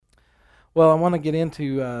Well, I want to get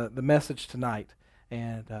into the message tonight.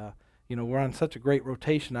 And, we're on such a great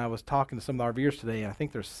rotation. I was talking to some of the RVers today, and I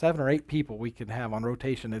think there's 7 or 8 people we can have on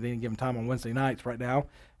rotation at any given time on Wednesday nights right now,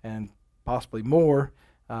 and possibly more.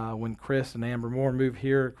 When Chris and Amber Moore move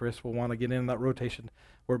here, Chris will want to get in that rotation.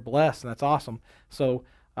 We're blessed, and that's awesome. So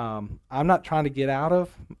I'm not trying to get out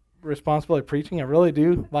of responsibility of preaching. I really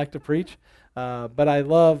do like to preach, but I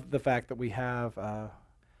love the fact that we have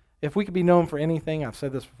if we could be known for anything, I've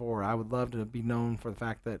said this before, I would love to be known for the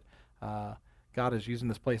fact that God is using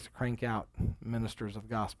this place to crank out ministers of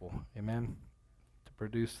gospel. Amen? To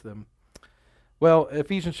produce them. Well,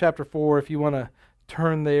 Ephesians chapter 4, if you want to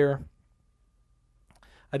turn there.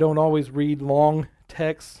 I don't always read long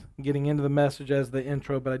texts getting into the message as the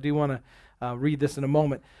intro, but I do want to read this in a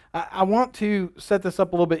moment. I want to set this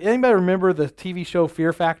up a little bit. Anybody remember the TV show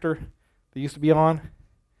Fear Factor that used to be on?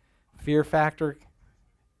 Fear Factor?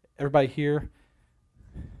 Everybody here?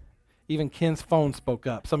 Even Ken's phone spoke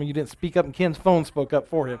up. Some of you didn't speak up, and Ken's phone spoke up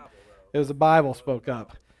for him. It was the Bible spoke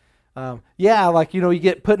up. You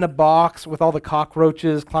get put in a box with all the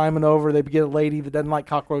cockroaches climbing over. They get a lady that doesn't like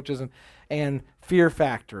cockroaches, and Fear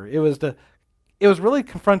Factor. It was really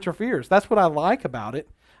confront your fears. That's what I like about it.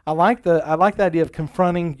 I like the idea of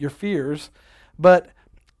confronting your fears, but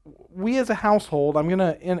we as a household, I'm going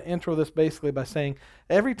to intro this basically by saying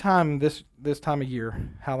every time this time of year,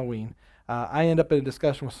 Halloween, I end up in a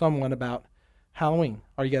discussion with someone about Halloween.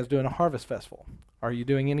 Are you guys doing a harvest festival? Are you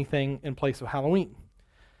doing anything in place of Halloween?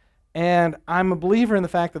 And I'm a believer in the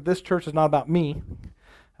fact that this church is not about me.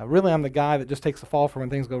 Really, I'm the guy that just takes the fall for when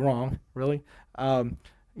things go wrong, really.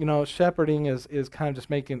 Shepherding is kind of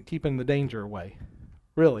just keeping the danger away,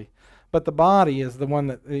 really. But the body is the one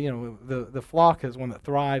that, the flock is one that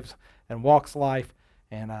thrives and walks life,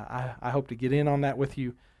 and I hope to get in on that with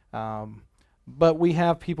you. But we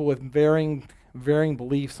have people with varying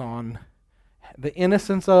beliefs on the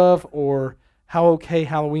innocence of or how okay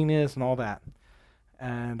Halloween is and all that.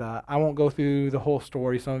 And I won't go through the whole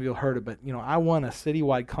story. Some of you have heard it, but I won a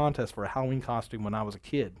citywide contest for a Halloween costume when I was a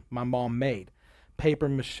kid. My mom made paper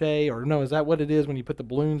mache, or no, is that what it is when you put the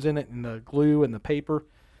balloons in it and the glue and the paper?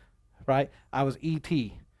 Right? I was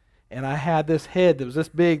E.T. and I had this head that was this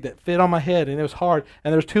big that fit on my head, and it was hard.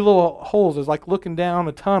 And there's 2 little holes. It was like looking down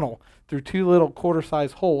a tunnel through 2 little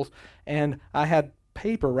quarter-sized holes, and I had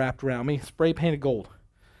paper wrapped around me, spray painted gold.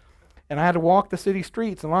 And I had to walk the city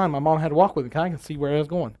streets in line. My mom had to walk with me because I could see where I was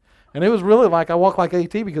going. And it was really like I walked like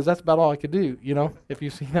A.T. because that's about all I could do, if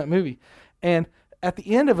you've seen that movie. And at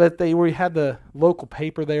the end of it, we had the local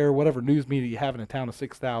paper there, whatever news media you have in a town of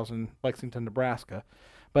 6,000, Lexington, Nebraska.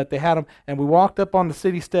 But they had them, and we walked up on the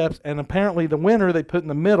city steps, and apparently the winner they put in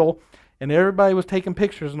the middle, and everybody was taking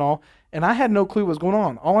pictures and all, and I had no clue what was going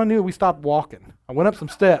on. All I knew, we stopped walking. I went up some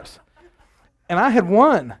steps, and I had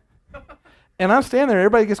won. And I'm standing there,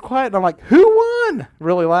 everybody gets quiet, and I'm like, who won?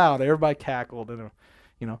 Really loud. Everybody cackled,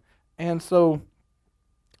 And so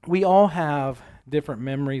we all have different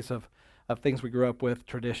memories of things we grew up with,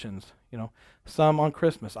 traditions, Some on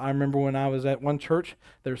Christmas. I remember when I was at one church,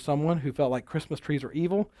 there's someone who felt like Christmas trees were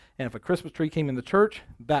evil, and if a Christmas tree came in the church,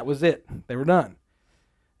 that was it. They were done.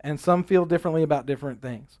 And some feel differently about different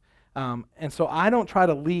things. And so I don't try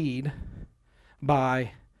to lead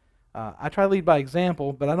by... I try to lead by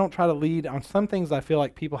example, but I don't try to lead on some things I feel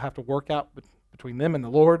like people have to work out between them and the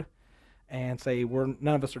Lord and say,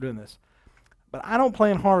 none of us are doing this. But I don't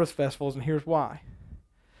plan harvest festivals, and here's why.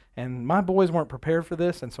 And my boys weren't prepared for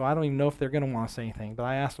this, and so I don't even know if they're going to want to say anything, but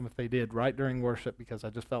I asked them if they did right during worship because I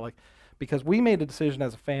just felt like, because we made a decision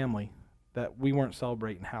as a family that we weren't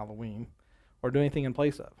celebrating Halloween or doing anything in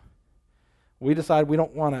place of. We decided we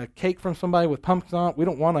don't want a cake from somebody with pumpkins on it. We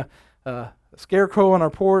don't want a scarecrow on our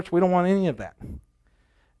porch. We don't want any of that.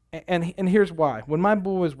 And here's why. When my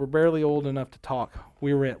boys were barely old enough to talk,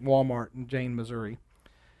 we were at Walmart in Jane, Missouri.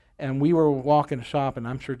 And we were walking shopping.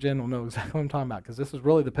 I'm sure Jen will know exactly what I'm talking about because this is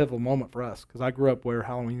really the pivotal moment for us because I grew up where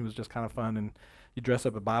Halloween was just kind of fun and you dress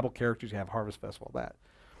up as Bible characters, you have Harvest Festival, that.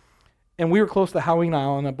 And we were close to the Halloween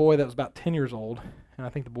aisle and a boy that was about 10 years old, and I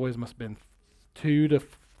think the boys must have been 2 to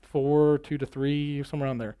 4, 2 to 3, somewhere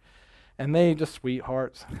around there. And they just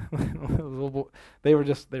sweethearts.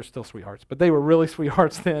 They're still sweethearts, but they were really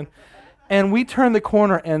sweethearts then. And we turned the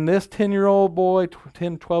corner, and this 10-year-old boy,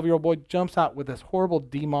 10, 12-year-old boy jumps out with this horrible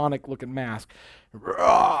demonic-looking mask.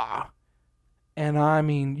 Rah! And I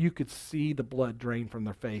mean, you could see the blood drain from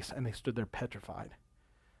their face, and they stood there petrified.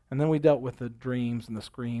 And then we dealt with the dreams and the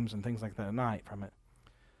screams and things like that at night from it.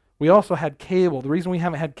 We also had cable. The reason we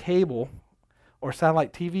haven't had cable or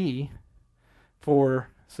satellite TV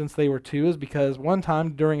since they were 2 is because one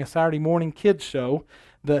time during a Saturday morning kids show,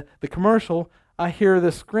 the commercial I hear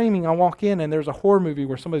this screaming, I walk in, and there's a horror movie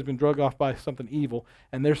where somebody's been drugged off by something evil,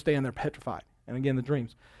 and they're standing there petrified. And again, the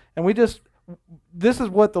dreams. And this is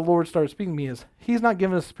what the Lord started speaking to me is, He's not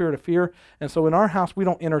giving us a spirit of fear, and so in our house, we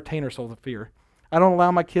don't entertain ourselves with fear. I don't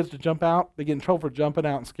allow my kids to jump out. They get in trouble for jumping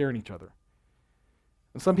out and scaring each other.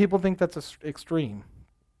 And some people think that's extreme.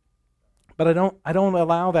 But I don't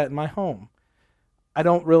allow that in my home. I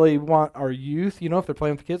don't really want our youth, if they're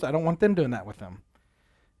playing with kids, I don't want them doing that with them.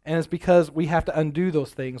 And it's because we have to undo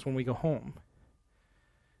those things when we go home.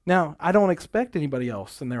 Now, I don't expect anybody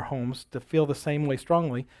else in their homes to feel the same way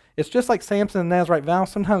strongly. It's just like Samson and Nazarite vow.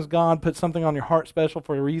 Sometimes God puts something on your heart special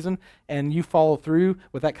for a reason, and you follow through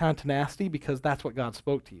with that kind of tenacity because that's what God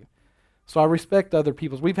spoke to you. So I respect other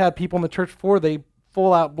people's. We've had people in the church before, they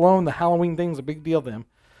full out blown, the Halloween thing's a big deal to them.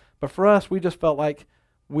 But for us, we just felt like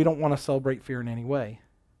we don't want to celebrate fear in any way.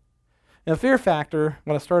 And the fear factor,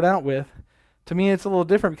 what I started out with, to me it's a little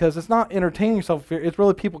different because it's not entertaining yourself with fear, it's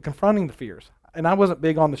really people confronting the fears. And I wasn't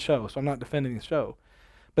big on the show, so I'm not defending the show.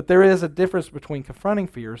 But there is a difference between confronting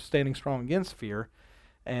fears, standing strong against fear,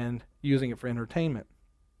 and using it for entertainment.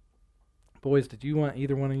 Boys, did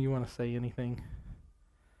either one of you want to say anything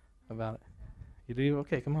about it? You do?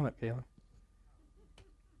 Okay, come on up, Kayla.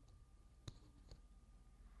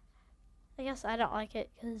 I guess I don't like it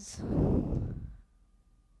because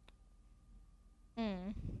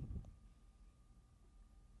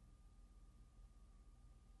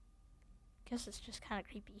guess it's just kind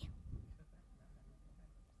of creepy.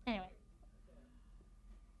 Anyway.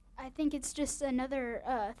 I think it's just another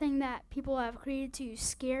thing that people have created to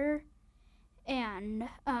scare, and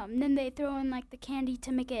then they throw in like the candy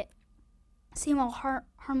to make it seem all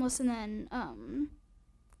harmless, and then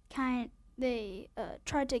they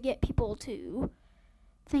try to get people to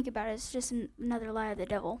think about it. It's just another lie of the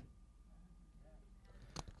devil.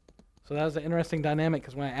 So that was an interesting dynamic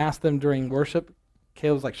because when I asked them during worship,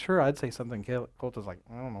 Caleb was like, "Sure, I'd say something." Colt was like,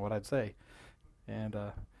 "I don't know what I'd say," and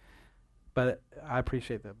but I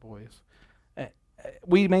appreciate that, boys.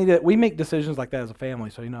 We make decisions like that as a family,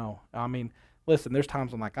 so I mean, listen. There's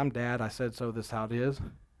times I'm like, "I'm Dad. I said so. This is how it is,"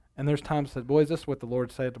 and there's times I said, "Boys, this is what the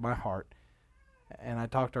Lord said to my heart," and I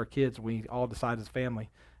talked to our kids. We all decided as a family,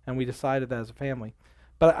 and we decided that as a family.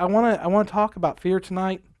 But I want to talk about fear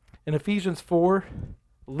tonight in Ephesians 4,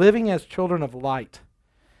 living as children of light.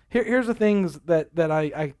 Here's the things that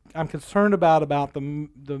I'm concerned about the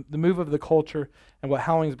move of the culture and what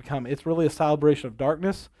Halloween's become. It's really a celebration of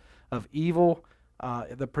darkness, of evil.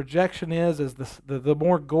 The projection is the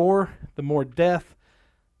more gore, the more death,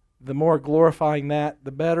 the more glorifying that,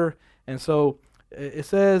 the better. And so it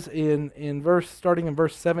says starting in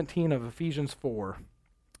verse 17 of Ephesians 4.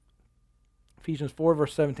 Ephesians 4,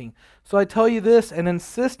 verse 17. So I tell you this and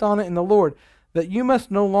insist on it in the Lord, that you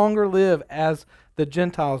must no longer live as the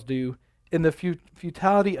Gentiles do in the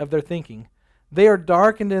futility of their thinking. They are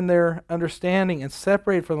darkened in their understanding and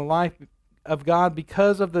separated from the life of God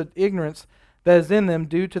because of the ignorance that is in them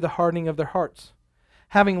due to the hardening of their hearts.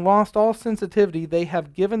 Having lost all sensitivity, they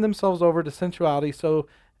have given themselves over to sensuality so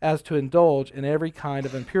as to indulge in every kind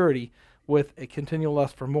of impurity with a continual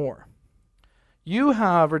lust for more. You,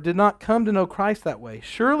 however, did not come to know Christ that way.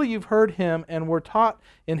 Surely you've heard him and were taught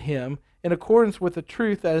in him in accordance with the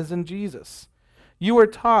truth that is in Jesus. You were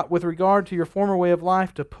taught with regard to your former way of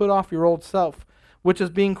life to put off your old self, which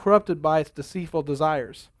is being corrupted by its deceitful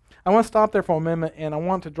desires. I want to stop there for a moment, and I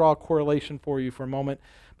want to draw a correlation for you for a moment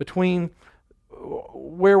between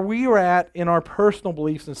where we are at in our personal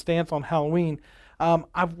beliefs and stance on Halloween.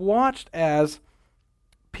 I've watched as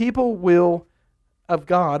people of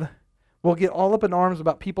God will get all up in arms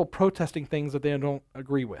about people protesting things that they don't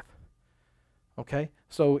agree with. Okay?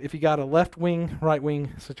 So if you got a left-wing,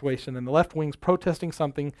 right-wing situation, and the left wing's protesting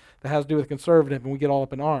something that has to do with conservative, and we get all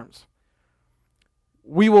up in arms.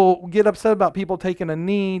 We will get upset about people taking a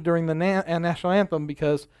knee during the national anthem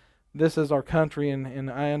because this is our country, and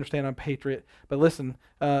I understand I'm a patriot. But listen,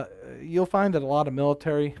 you'll find that a lot of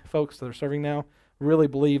military folks that are serving now really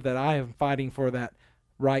believe that I am fighting for that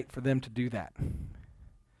right for them to do that.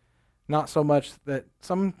 Not so much that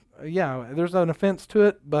there's an offense to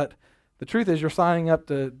it, but the truth is you're signing up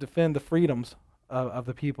to defend the freedoms of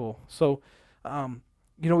the people. So,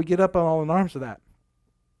 we get up on all in arms of that.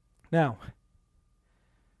 Now,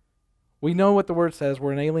 we know what the word says.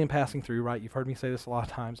 We're an alien passing through, right? You've heard me say this a lot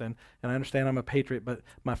of times, and I understand I'm a patriot, but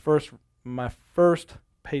my first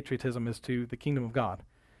patriotism is to the kingdom of God.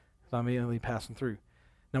 So I'm alien passing through.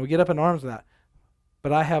 Now, we get up in arms of that.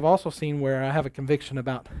 But I have also seen where I have a conviction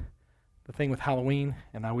about the thing with Halloween,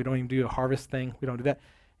 and we don't even do a harvest thing. We don't do that.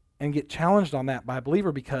 And get challenged on that by a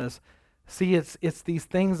believer because, see, it's these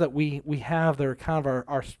things that we have that are kind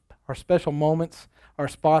of our special moments, our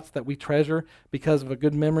spots that we treasure because of a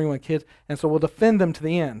good memory when kids, and so we'll defend them to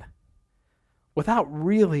the end without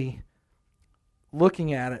really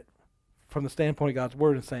looking at it from the standpoint of God's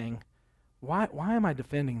Word and saying, why am I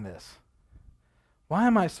defending this? Why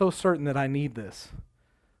am I so certain that I need this?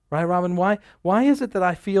 Right, Robin? Why is it that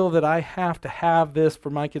I feel that I have to have this for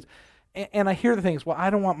my kids? And I hear the things, well, I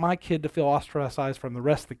don't want my kid to feel ostracized from the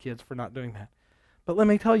rest of the kids for not doing that. But let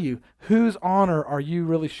me tell you, whose honor are you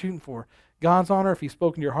really shooting for? God's honor if He's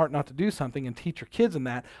spoken to your heart not to do something and teach your kids in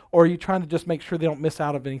that, or are you trying to just make sure they don't miss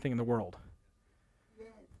out of anything in the world?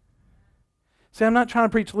 See, I'm not trying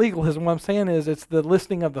to preach legalism. What I'm saying is it's the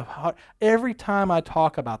listening of the heart. Every time I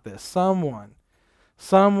talk about this, someone,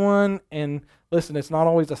 and listen, it's not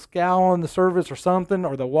always a scowl in the service or something,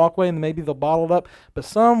 or they'll walk away and maybe they'll bottle it up, but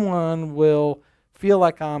someone will feel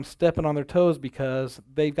like I'm stepping on their toes because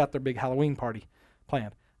they've got their big Halloween party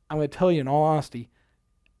planned. I'm going to tell you in all honesty,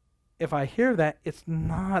 if I hear that, it's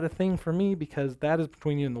not a thing for me because that is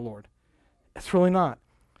between you and the Lord. It's really not.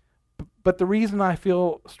 But the reason I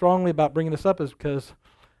feel strongly about bringing this up is because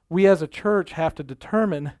we as a church have to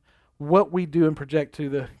determine what we do and project to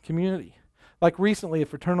the community. Like recently, a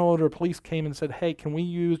fraternal order of police came and said, hey, can we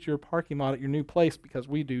use your parking lot at your new place because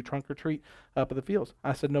we do trunk or treat up at the fields?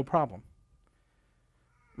 I said, no problem.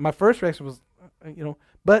 My first reaction was,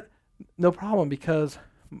 but no problem because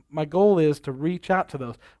my goal is to reach out to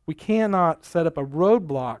those. We cannot set up a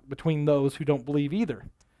roadblock between those who don't believe either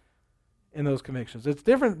in those convictions. It's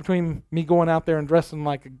different between me going out there and dressing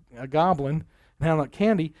like a goblin and handing out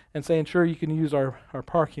candy and saying, sure, you can use our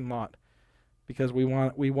parking lot because we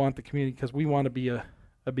want the community, because we want to be a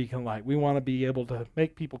beacon of light. We want to be able to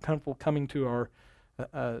make people comfortable coming to our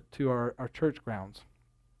church grounds.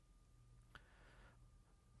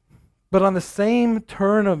 But on the same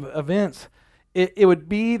turn of events, it would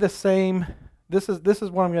be the same. This is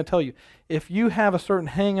what I'm going to tell you. If you have a certain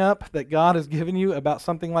hang up that God has given you about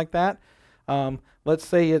something like that, let's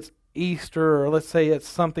say it's Easter or let's say it's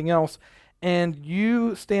something else, and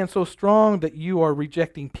you stand so strong that you are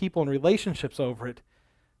rejecting people and relationships over it,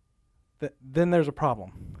 then there's a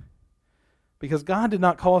problem. Because God did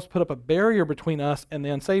not call us to put up a barrier between us and the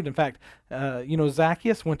unsaved. In fact,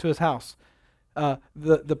 Zacchaeus went to his house.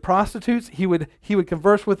 The prostitutes, he would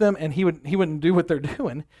converse with them, and he wouldn't do what they're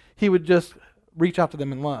doing. He would just reach out to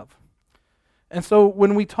them in love. And so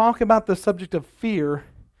when we talk about the subject of fear,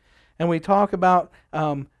 and we talk about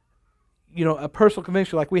a personal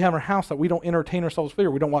conviction like we have in our house, that we don't entertain ourselves with fear.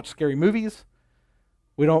 We don't watch scary movies.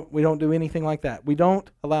 We don't do anything like that. We don't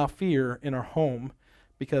allow fear in our home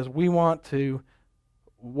because we want to.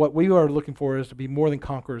 What we are looking for is to be more than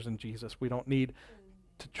conquerors in Jesus. We don't need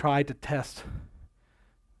to try to test,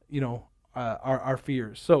 our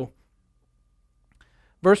fears. So,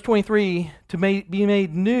 verse 23, to be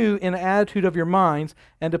made new in the attitude of your minds,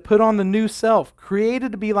 and to put on the new self,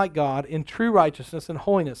 created to be like God in true righteousness and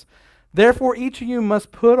holiness. Therefore, each of you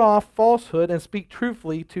must put off falsehood and speak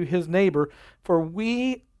truthfully to his neighbor, for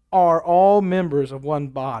we are all members of one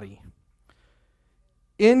body.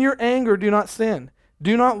 In your anger, do not sin.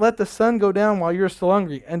 Do not let the sun go down while you're still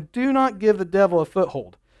hungry, and do not give the devil a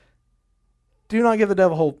foothold. Do not give the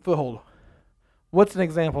devil a foothold. What's an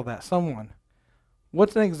example of that? Someone.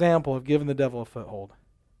 What's an example of giving the devil a foothold?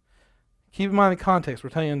 Keep in mind the context. We're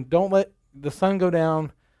telling you, don't let the sun go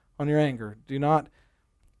down on your anger. Do not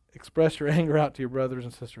express your anger out to your brothers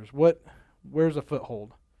and sisters. Where's a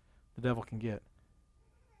foothold the devil can get?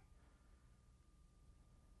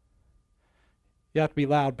 You have to be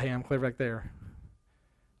loud, Pam. Clear back there.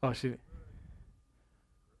 Oh,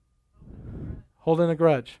 holding a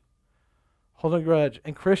grudge. Holding a grudge.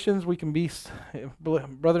 And Christians, we can be,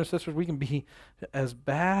 brothers and sisters, we can be as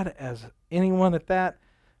bad as anyone at that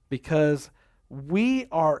because we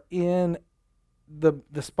are in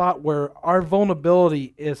the spot where our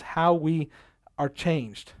vulnerability is how we are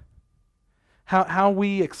changed. How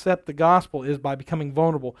we accept the gospel is by becoming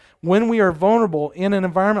vulnerable. When we are vulnerable in an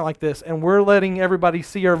environment like this and we're letting everybody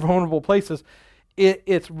see our vulnerable places,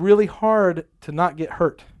 it's really hard to not get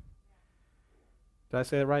hurt. Did I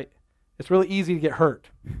say that right? It's really easy to get hurt.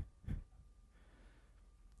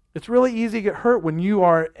 It's really easy to get hurt when you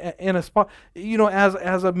are in a spot.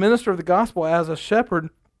 As a minister of the gospel, as a shepherd,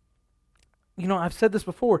 I've said this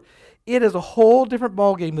before. It is a whole different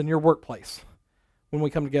ballgame than your workplace when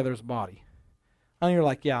we come together as a body. And you're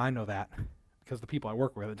like, yeah, I know that because the people I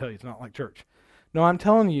work with, I tell you, it's not like church. No, I'm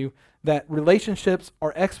telling you that relationships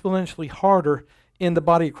are exponentially harder in the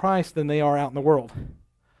body of Christ than they are out in the world.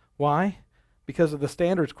 Why? Because of the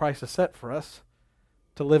standards Christ has set for us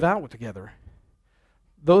to live out together.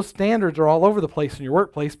 those standards are all over the place in your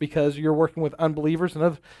workplace because you're working with unbelievers and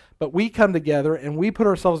others. But we come together and we put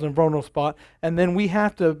ourselves in a vulnerable spot, and then we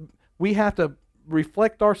have to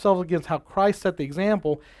reflect ourselves against how Christ set the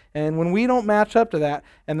example. And when we don't match up to that,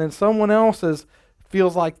 and then someone else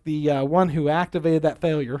feels like the one who activated that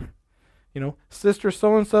failure, sister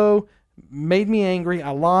so-and-so made me angry,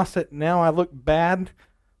 I lost it, now I look bad,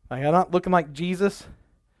 like I'm not looking like Jesus,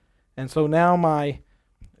 and so now my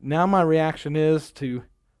reaction is to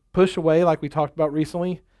push away like we talked about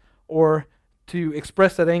recently, or to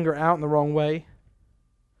express that anger out in the wrong way.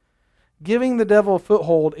 Giving the devil a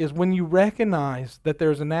foothold is when you recognize that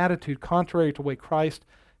there's an attitude contrary to the way Christ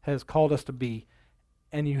has called us to be,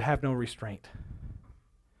 and you have no restraint.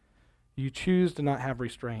 You choose to not have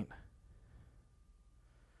restraint.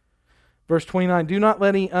 Verse 29, do not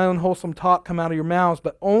let any unwholesome talk come out of your mouths,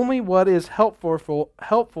 but only what is helpful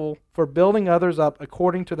for building others up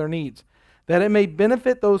according to their needs, that it may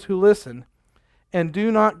benefit those who listen. And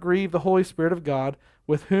do not grieve the Holy Spirit of God,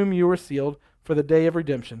 with whom you were sealed for the day of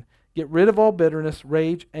redemption. Get rid of all bitterness,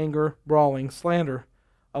 rage, anger, brawling, slander,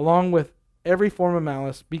 along with every form of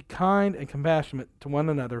malice. Be kind and compassionate to one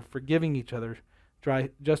another, forgiving each other,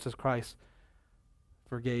 just as Christ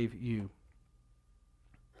forgave you.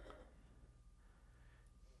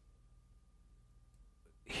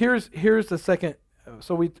 Here's the second.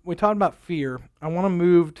 So we talked about fear. I want to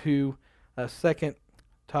move to a second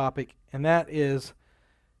topic, and that is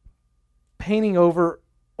painting over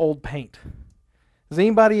old paint. Has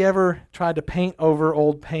anybody ever tried to paint over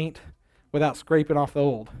old paint without scraping off the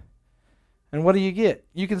old? And what do you get?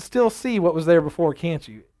 You can still see what was there before, can't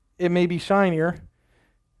you? It may be shinier,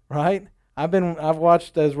 right? I've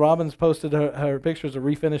watched as Robin's posted her pictures of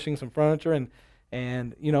refinishing some furniture,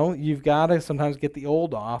 and you've got to sometimes get the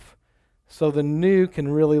old off so the new can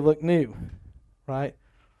really look new, right?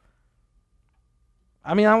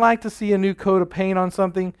 I mean, I like to see a new coat of paint on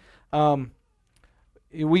something.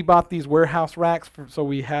 We bought these warehouse racks so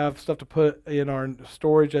we have stuff to put in our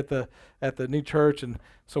storage at the new church, and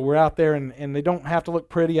so we're out there, and they don't have to look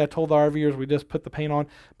pretty. I told the RVers we just put the paint on,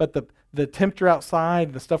 but the temperature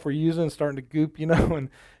outside, the stuff we're using is starting to goop, and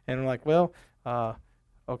we're like, well,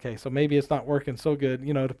 okay, so maybe it's not working so good,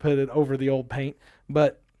 to put it over the old paint.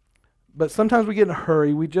 But sometimes we get in a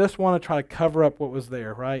hurry. We just want to try to cover up what was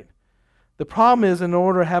there, right? The problem is, in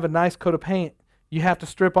order to have a nice coat of paint, you have to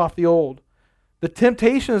strip off the old. The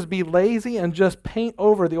temptation is to be lazy and just paint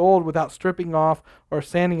over the old without stripping off or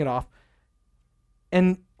sanding it off.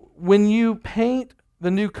 And when you paint the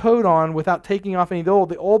new coat on without taking off any of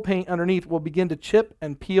the old paint underneath will begin to chip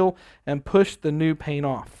and peel and push the new paint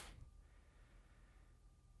off.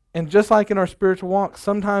 And just like in our spiritual walk,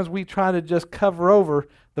 sometimes we try to just cover over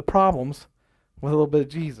the problems with a little bit of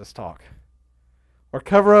Jesus talk. Or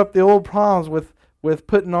cover up the old problems with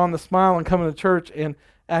putting on the smile and coming to church and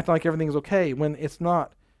acting like everything's okay when it's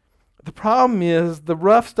not. The problem is the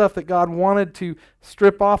rough stuff that God wanted to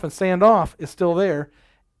strip off and sand off is still there,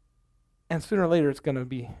 and sooner or later it's going to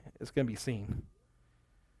be seen.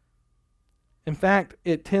 In fact,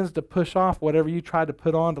 it tends to push off whatever you try to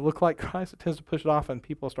put on to look like Christ. It tends to push it off, and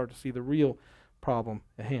people start to see the real problem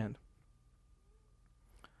at hand.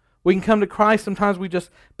 We can come to Christ. Sometimes we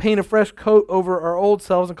just paint a fresh coat over our old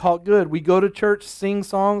selves and call it good. We go to church, sing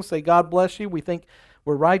songs, say God bless you. We think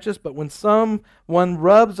we're righteous, but when someone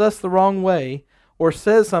rubs us the wrong way or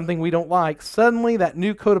says something we don't like, suddenly that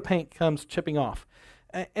new coat of paint comes chipping off.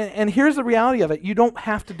 And here's the reality of it. You don't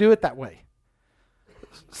have to do it that way.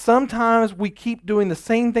 Sometimes we keep doing the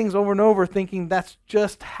same things over and over thinking that's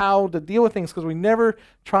just how to deal with things because we never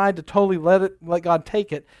tried to totally let God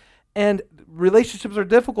take it. And relationships are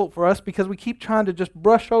difficult for us because we keep trying to just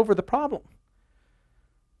brush over the problem.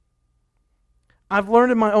 I've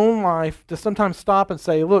learned in my own life to sometimes stop and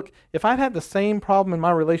say, look, if I've had the same problem in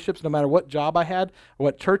my relationships no matter what job I had or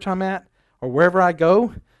what church I'm at or wherever I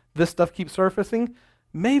go, this stuff keeps surfacing,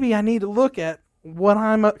 maybe I need to look at what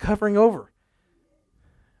I'm covering over.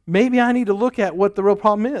 Maybe I need to look at what the real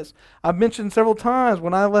problem is. I've mentioned several times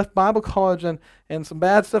when I left Bible college and some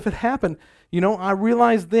bad stuff had happened, I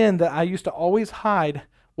realized then that I used to always hide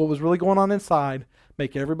what was really going on inside,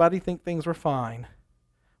 make everybody think things were fine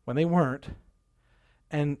when they weren't.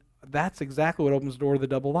 And that's exactly what opens the door to the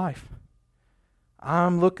double life.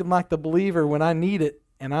 I'm looking like the believer when I need it,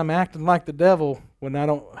 and I'm acting like the devil when I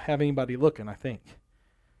don't have anybody looking, I think.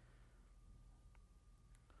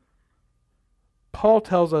 Paul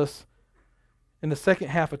tells us in the second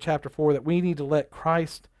half of chapter 4 that we need to let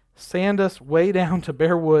Christ sand us way down to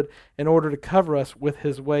bare wood in order to cover us with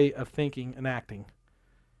his way of thinking and acting.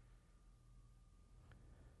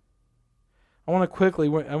 I want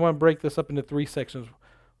to break this up into three sections.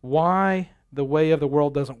 why the way of the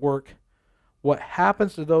world doesn't work, what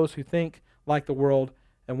happens to those who think like the world,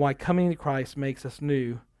 and why coming to Christ makes us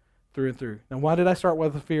new through and through. Now, why did I start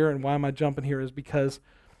with fear, and why am I jumping here is because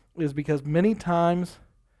many times,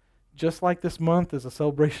 just like this month is a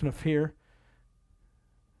celebration of fear,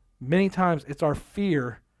 many times it's our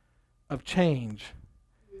fear of change.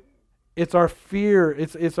 It's our fear,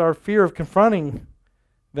 it's our fear of confronting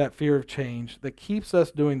that fear of change that keeps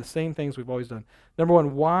us doing the same things we've always done. Number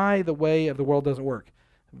one, why the way of the world doesn't work.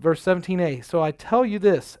 Verse 17a, so I tell you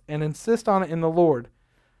this and insist on it in the Lord.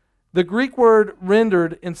 The Greek word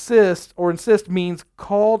rendered insist means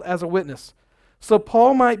called as a witness. So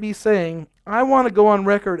Paul might be saying, I want to go on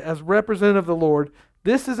record as representative of the Lord.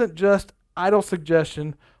 This isn't just idle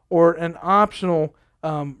suggestion or an optional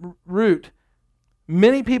route.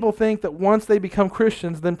 Many people think that once they become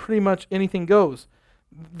Christians, then pretty much anything goes.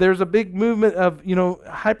 There's a big movement of,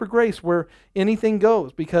 hyper grace where anything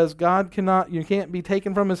goes because God can't be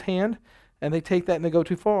taken from his hand, and they take that and they go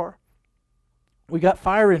too far. We got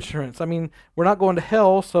fire insurance. I mean, we're not going to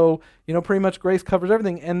hell, so, pretty much grace covers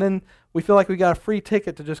everything. And then we feel like we got a free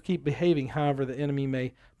ticket to just keep behaving however the enemy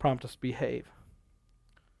may prompt us to behave.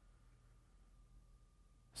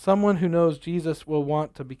 Someone who knows Jesus will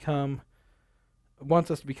wants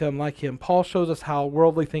us to become like him. Paul shows us how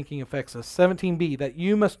worldly thinking affects us. 17b, that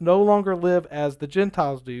you must no longer live as the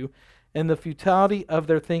Gentiles do in the futility of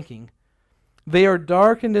their thinking. They are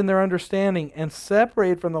darkened in their understanding and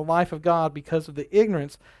separated from the life of God because of the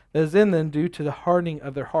ignorance that is in them due to the hardening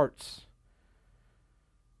of their hearts.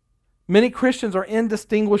 Many Christians are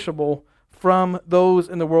indistinguishable from those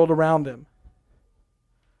in the world around them.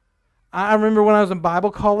 I remember when I was in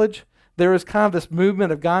Bible college, there was kind of this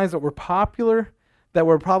movement of guys that were popular, that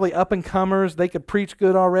were probably up-and-comers. They could preach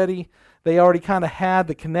good already. They already kind of had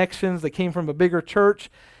the connections. They came from a bigger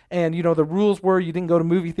church. And, the rules were you didn't go to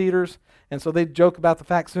movie theaters. And so they'd joke about the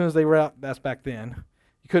fact as soon as they were out, that's back then.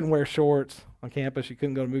 You couldn't wear shorts on campus. You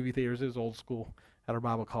couldn't go to movie theaters. It was old school at our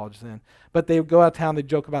Bible college then. But they would go out of town. They'd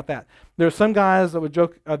joke about that. There were some guys that would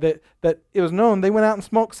joke that it was known they went out and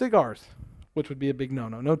smoked cigars, which would be a big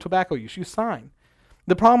no-no. No tobacco use. You sign.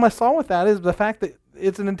 The problem I saw with that is the fact that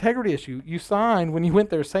it's an integrity issue. You signed when you went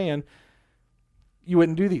there saying you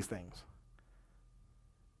wouldn't do these things.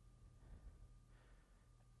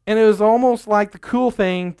 And it was almost like the cool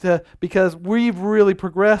thing because we've really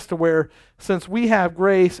progressed to where since we have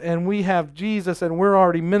grace and we have Jesus and we're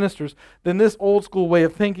already ministers, then this old school way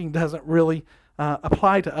of thinking doesn't really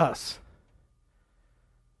apply to us.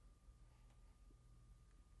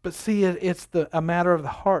 But see, it's a matter of the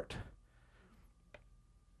heart.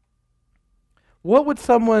 What would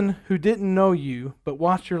someone who didn't know you but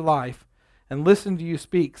watched your life and listened to you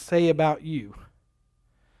speak say about you?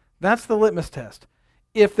 That's the litmus test.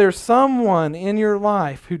 If there's someone in your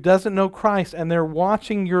life who doesn't know Christ and they're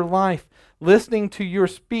watching your life, listening to your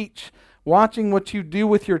speech, watching what you do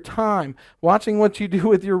with your time, watching what you do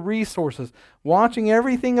with your resources, watching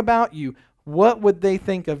everything about you, what would they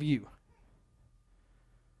think of you?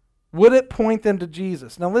 Would it point them to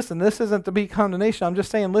Jesus? Now listen, this isn't to be condemnation. I'm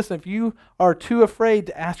just saying, listen, if you are too afraid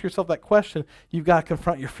to ask yourself that question, you've got to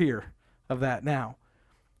confront your fear of that now.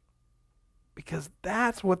 Because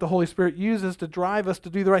that's what the Holy Spirit uses to drive us to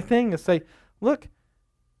do the right thing, is say, look,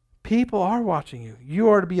 people are watching you. You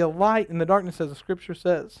are to be a light in the darkness, as the Scripture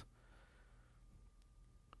says.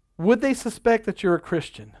 Would they suspect that you're a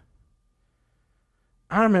Christian?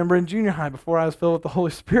 I remember in junior high, before I was filled with the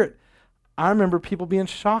Holy Spirit, I remember people being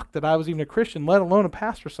shocked that I was even a Christian, let alone a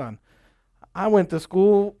pastor's son. I went to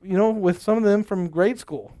school, with some of them from grade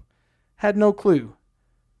school. Had no clue.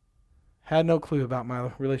 Had no clue about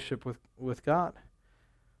my relationship with God.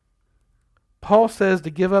 Paul says to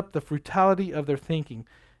give up the frugality of their thinking.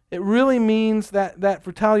 It really means that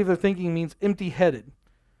frugality of their thinking means empty-headed.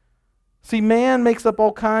 See, man makes up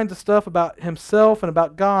all kinds of stuff about himself and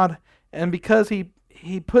about God, and because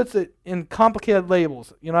he puts it in complicated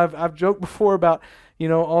labels. I've joked before about,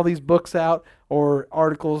 all these books out or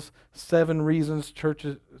articles, 7 reasons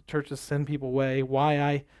churches send people away, why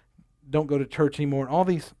I don't go to church anymore, and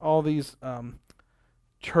all these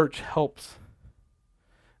church helps.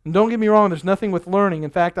 And don't get me wrong, there's nothing with learning.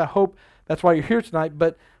 In fact, I hope that's why you're here tonight,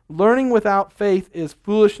 but learning without faith is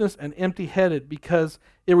foolishness and empty-headed because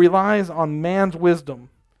it relies on man's wisdom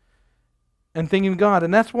and thinking of God.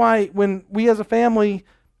 And that's why when we as a family,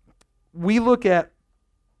 we look at,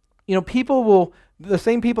 the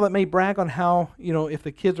same people that may brag on how, if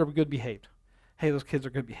the kids are good behaved. Hey, those kids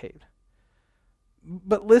are good behaved.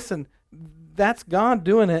 But listen, that's God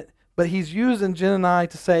doing it, but he's using Jen and I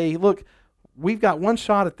to say, look, we've got one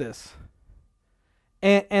shot at this.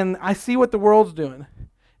 And I see what the world's doing.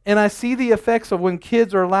 And I see the effects of when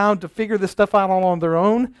kids are allowed to figure this stuff out all on their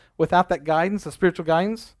own without that guidance, the spiritual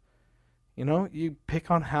guidance. You know, you pick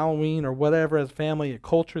on Halloween or whatever as a family, a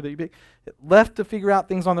culture that you pick, left to figure out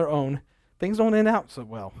things on their own, things don't end out so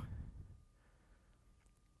well.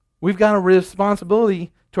 We've got a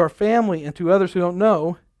responsibility to our family and to others who don't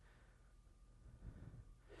know.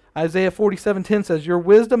 Isaiah 47:10 says, "Your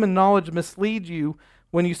wisdom and knowledge mislead you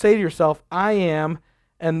when you say to yourself, 'I am,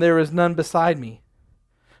 and there is none beside me.'"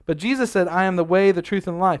 But Jesus said, "I am the way, the truth,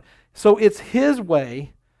 and the life." So it's His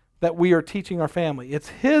way that we are teaching our family. It's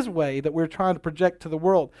His way that we're trying to project to the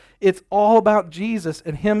world. It's all about Jesus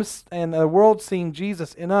and Him and the world seeing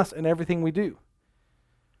Jesus in us in everything we do.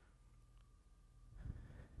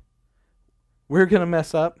 We're going to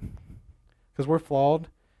mess up because we're flawed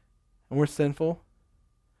and we're sinful.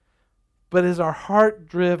 But is our heart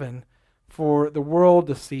driven for the world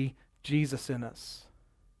to see Jesus in us?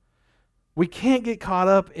 We can't get caught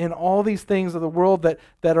up in all these things of the world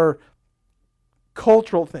that are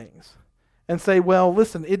cultural things and say, well,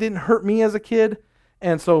 listen, it didn't hurt me as a kid,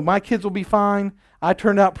 and so my kids will be fine. I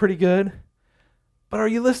turned out pretty good. But are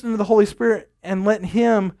you listening to the Holy Spirit and letting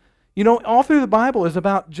Him, you know, all through the Bible is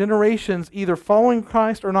about generations either following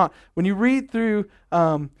Christ or not. When you read through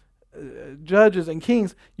Judges and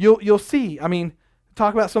Kings, you'll see, I mean,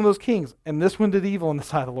 talk about some of those kings, and this one did evil in the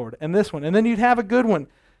sight of the Lord, and this one, and then you'd have a good one,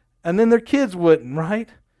 and then their kids wouldn't, right?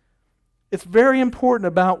 It's very important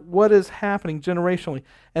about what is happening generationally.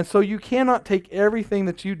 And so you cannot take everything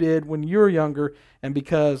that you did when you were younger, and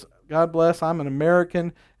because, God bless, I'm an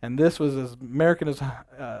American, and this was as American as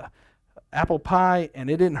apple pie, and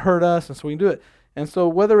it didn't hurt us, and so we can do it. And so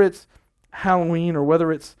whether it's Halloween or whether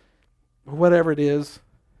it's whatever it is,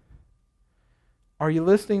 are you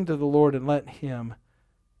listening to the Lord and letting Him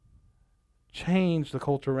change the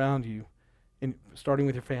culture around you, starting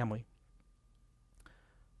with your family?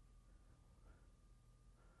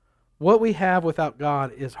 What we have without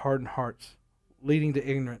God is hardened hearts, leading to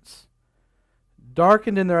ignorance.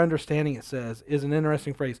 Darkened in their understanding, it says, is an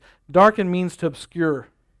interesting phrase. Darkened means to obscure.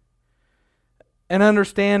 And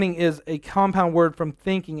understanding is a compound word from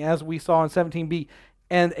thinking, as we saw in 17b,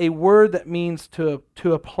 and a word that means to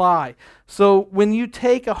apply. So when you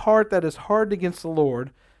take a heart that is hardened against the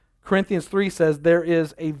Lord, Corinthians 3 says there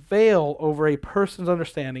is a veil over a person's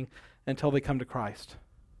understanding until they come to Christ.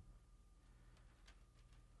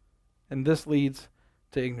 And this leads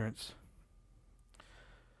to ignorance.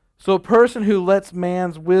 So a person who lets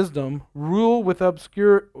man's wisdom rule will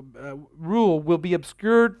be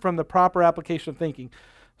obscured from the proper application of thinking.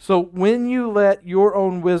 So when you let your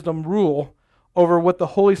own wisdom rule over what the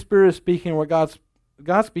Holy Spirit is speaking, or what God's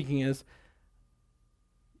speaking is,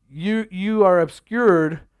 you are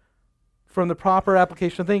obscured from the proper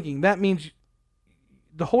application of thinking. That means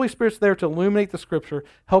the Holy Spirit's there to illuminate the Scripture,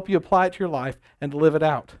 help you apply it to your life, and to live it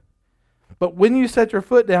out. But when you set your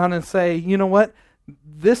foot down and say, you know what,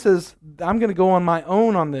 I'm going to go on my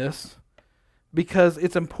own on this because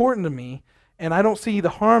it's important to me, and I don't see the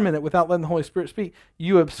harm in it without letting the Holy Spirit speak,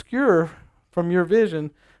 you obscure from your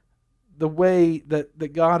vision the way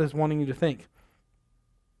that God is wanting you to think.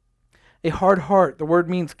 A hard heart, the word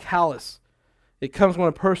means callous. It comes when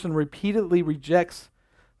a person repeatedly rejects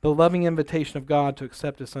the loving invitation of God to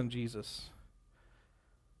accept His Son Jesus.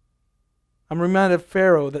 I'm reminded of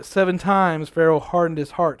Pharaoh, that 7 times Pharaoh hardened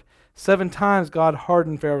his heart. 7 times God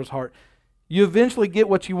hardened Pharaoh's heart. You eventually get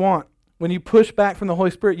what you want. When you push back from the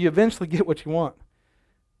Holy Spirit, you eventually get what you want.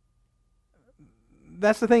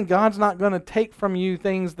 That's the thing. God's not going to take from you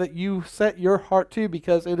things that you set your heart to,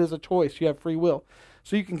 because it is a choice. You have free will.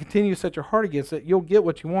 So you can continue to set your heart against it. You'll get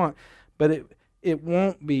what you want, but it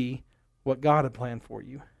won't be what God had planned for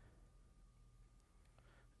you.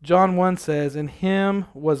 John 1 says, "In Him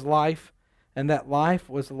was life, and that life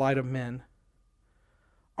was the light of men."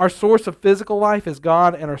 Our source of physical life is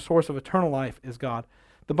God, and our source of eternal life is God.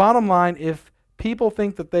 The bottom line, if people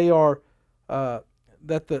think that they are,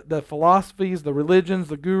 that the philosophies, the religions,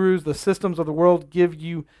 the gurus, the systems of the world give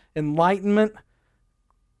you enlightenment,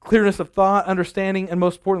 clearness of thought, understanding, and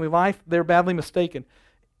most importantly, life, they're badly mistaken.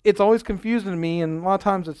 It's always confusing to me, and a lot of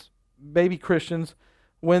times it's baby Christians,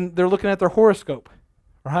 when they're looking at their horoscope,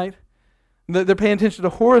 right? They're paying attention to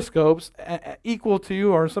horoscopes equal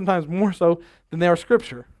to, or sometimes more so, than they are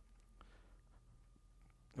Scripture.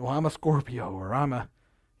 Well, I'm a Scorpio, or I'm a,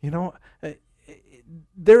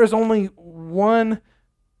 there is only one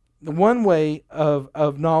way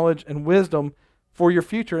of knowledge and wisdom for your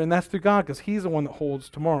future, and that's through God, because He's the one that holds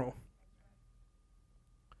tomorrow.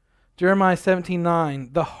 Jeremiah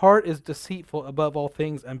 17:9, "The heart is deceitful above all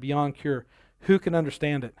things and beyond cure. Who can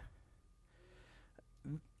understand it?"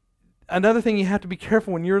 another thing you have to be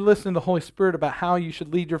careful when you're listening to the Holy Spirit about how you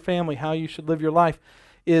should lead your family, how you should live your life,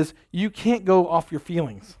 is you can't go off your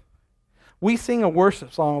feelings. We sing a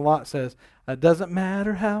worship song a lot that says, it doesn't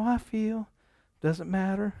matter how I feel, doesn't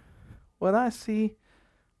matter what I see.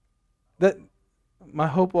 That my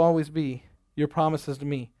hope will always be your promises to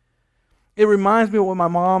me. It reminds me of what my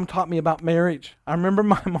mom taught me about marriage. I remember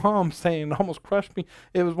my mom saying, it almost crushed me.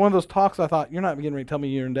 It was one of those talks I thought, you're not getting ready to tell me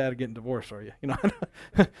you and Dad are getting divorced, are you?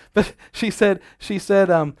 But she said,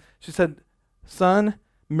 son,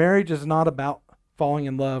 marriage is not about falling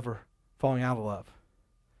in love or falling out of love.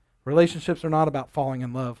 Relationships are not about falling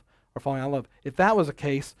in love or falling out of love. If that was the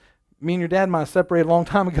case, me and your dad might have separated a long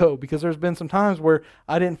time ago, because there's been some times where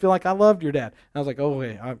I didn't feel like I loved your dad. And I was like, oh,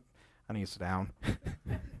 wait, I need to sit down.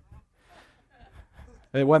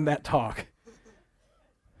 It wasn't that talk.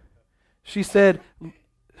 She said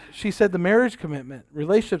the marriage commitment,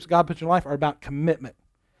 relationships God puts in your life are about commitment.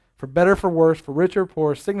 For better, for worse, for richer,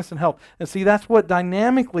 poor, sickness and health. And see, that's what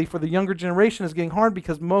dynamically for the younger generation is getting hard,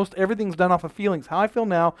 because most everything's done off of feelings. How I feel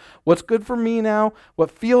now, what's good for me now,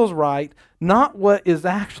 what feels right, not what is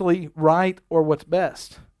actually right or what's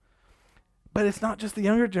best. But it's not just the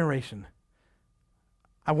younger generation.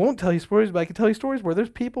 I won't tell you stories, but I can tell you stories where there's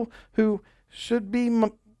people who could be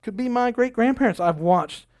my great-grandparents I've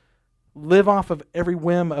watched live off of every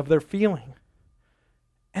whim of their feeling.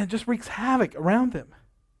 And it just wreaks havoc around them.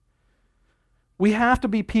 We have to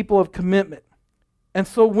be people of commitment. And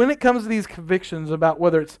so when it comes to these convictions about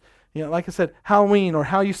whether it's, like I said, Halloween or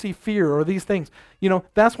how you see fear or these things,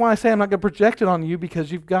 that's why I say I'm not going to project it on you,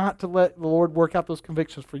 because you've got to let the Lord work out those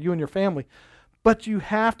convictions for you and your family. But you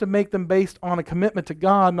have to make them based on a commitment to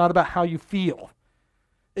God, not about how you feel.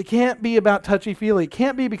 It can't be about touchy-feely. It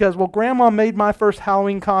can't be because, Grandma made my first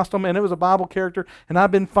Halloween costume and it was a Bible character and I've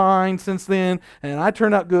been fine since then and I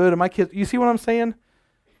turned out good and my kids... You see what I'm saying?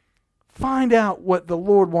 Find out what the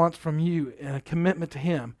Lord wants from you and a commitment to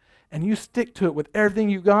Him, and you stick to it with everything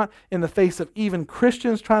you got in the face of even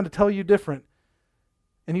Christians trying to tell you different.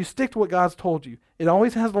 And you stick to what God's told you. It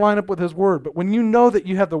always has to line up with His Word. But when you know that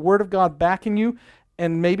you have the Word of God backing you,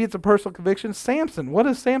 and maybe it's a personal conviction. Samson, what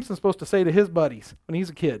is Samson supposed to say to his buddies when he's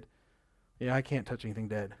a kid? Yeah, I can't touch anything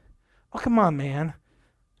dead. Oh, come on, man.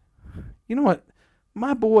 You know what?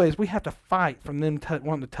 My boys, we have to fight from them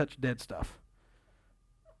wanting to touch dead stuff.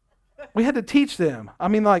 We had to teach them. I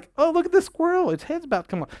mean, like, oh, look at this squirrel. Its head's about to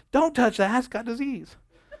come off. Don't touch that. It's got disease.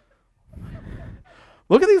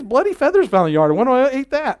 Look at these bloody feathers found in the yard. When do I eat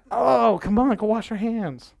that? Oh, come on. Go wash your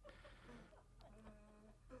hands.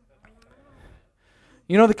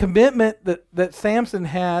 The commitment that Samson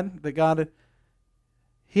had, that God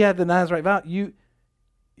he had the Nazirite vow. You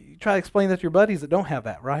try to explain that to your buddies that don't have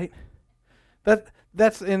that, right?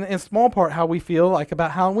 That's in small part how we feel like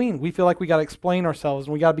about Halloween. We feel like we got to explain ourselves,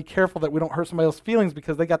 and we got to be careful that we don't hurt somebody else's feelings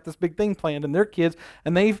because they got this big thing planned and they're kids,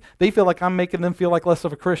 and they feel like I'm making them feel like less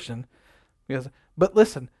of a Christian. But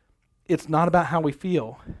listen, it's not about how we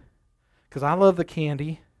feel, because I love the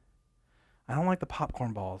candy. I don't like the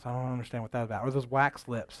popcorn balls. I don't understand what that's about. Or those wax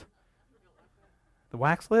lips. The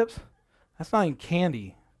wax lips? That's not even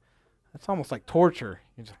candy. That's almost like torture.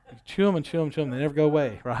 You chew them and chew them and chew them. They never go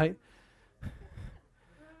away, right?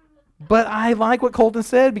 But I like what Colton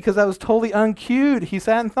said, because that was totally uncued. He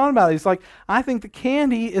sat and thought about it. He's like, I think the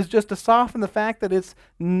candy is just to soften the fact that it's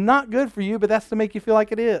not good for you, but that's to make you feel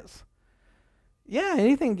like it is. Yeah,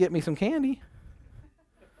 anything can get me some candy.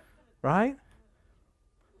 Right?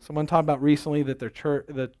 Someone talked about recently that the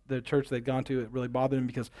church they'd gone to, it really bothered them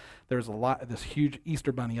because there's this huge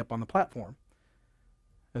Easter bunny up on the platform.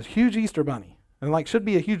 This huge Easter bunny. And should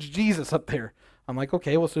be a huge Jesus up there. I'm like,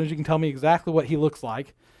 okay, well, as soon as you can tell me exactly what he looks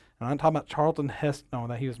like. And I'm talking about Charlton Heston. No,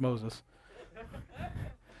 that he was Moses.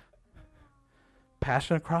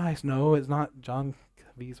 Passion of Christ. No, it's not John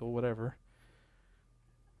Caviezel, whatever.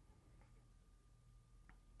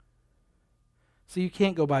 So you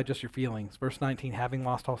can't go by just your feelings. Verse 19, having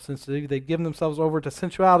lost all sensitivity, they've given themselves over to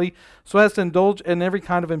sensuality so as to indulge in every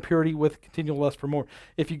kind of impurity with continual lust for more.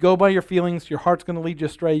 If you go by your feelings, your heart's going to lead you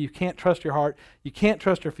astray. You can't trust your heart. You can't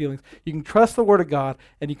trust your feelings. You can trust the Word of God,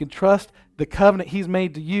 and you can trust the covenant He's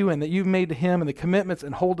made to you and that you've made to Him, and the commitments,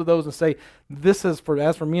 and hold to those and say, as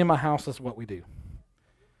for me and my house, this is what we do.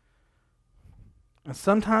 And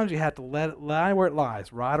sometimes you have to let it lie where it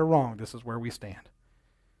lies, right or wrong. This is where we stand.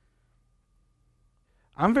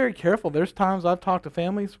 I'm very careful. There's times I've talked to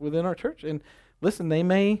families within our church, and listen, they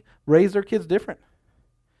may raise their kids different.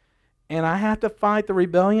 And I have to fight the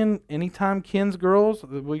rebellion anytime Ken's girls,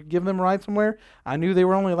 we give them a ride somewhere. I knew they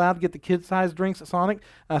were only allowed to get the kid-sized drinks at Sonic.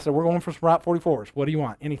 I said, we're going for some Route 44s. What do you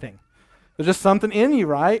want? Anything. There's just something in you,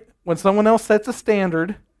 right? When someone else sets a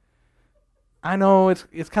standard, I know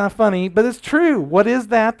it's kind of funny, but it's true. What is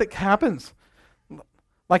that happens?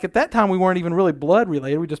 Like at that time, we weren't even really blood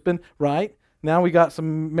related. We just been, right? Now we got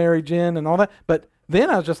some marriage in and all that. But then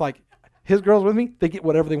I was just like, his girls with me, they get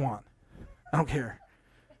whatever they want. I don't care.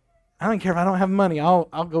 I don't care if I don't have money. I'll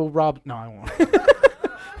go rob. No, I won't.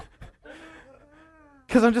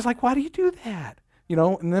 Because I'm just like, why do you do that? You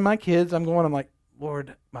know, and then my kids, I'm like,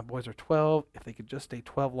 Lord, my boys are 12. If they could just stay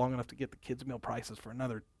 12 long enough to get the kids' meal prices for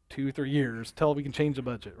another 2-3 years, till we can change the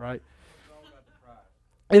budget, right?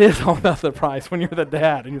 It is all about the price when you're the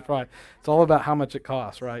dad and you're probably, it's all about how much it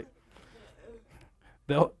costs, right?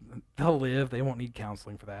 They'll live. They won't need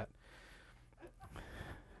counseling for that.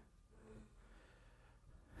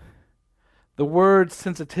 The word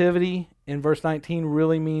sensitivity in verse 19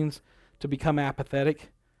 really means to become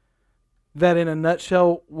apathetic. That in a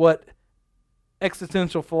nutshell, what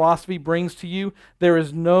existential philosophy brings to you, there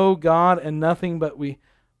is no God and nothing but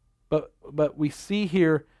we see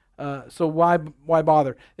here. So why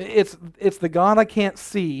bother? It's the God I can't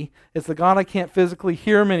see. It's the God I can't physically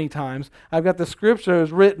hear many times. I've got the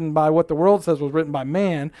scriptures written by what the world says was written by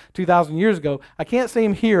man 2,000 years ago. I can't see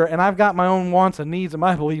him here, and I've got my own wants and needs and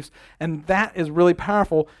my beliefs, and that is really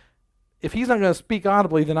powerful. If he's not going to speak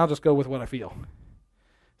audibly, then I'll just go with what I feel.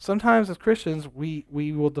 Sometimes as Christians, we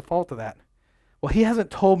will default to that. Well, he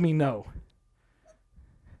hasn't told me no.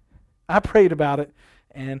 I prayed about it,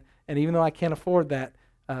 and even though I can't afford that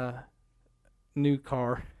new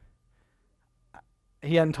car,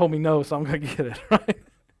 he hadn't told me no, so I'm going to get it, right?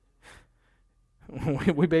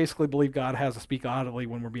 We basically believe God has to speak audibly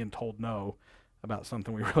when we're being told no about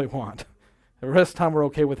something we really want. The rest of the time, we're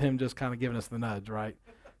okay with him just kind of giving us the nudge, right?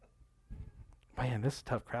 Man, this is a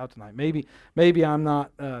tough crowd tonight. Maybe I'm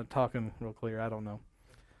not talking real clear. I don't know.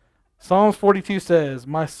 Psalms 42 says,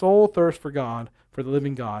 "My soul thirsts for God, for the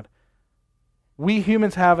living God." We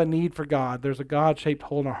humans have a need for God. There's a God-shaped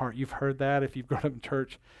hole in our heart. You've heard that if you've grown up in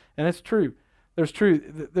church. And it's true.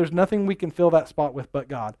 There's nothing we can fill that spot with but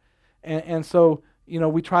God. And so, you know,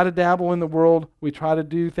 we try to dabble in the world. We try to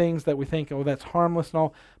do things that we think, oh, that's harmless and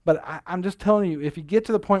all. But I'm just telling you, if you get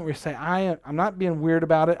to the point where you say, I'm not being weird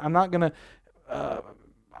about it. I'm not going to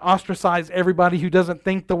ostracize everybody who doesn't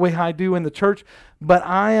think the way I do in the church, but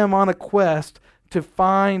I am on a quest to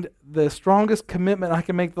find the strongest commitment I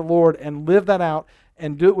can make to the Lord and live that out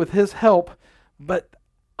and do it with his help, but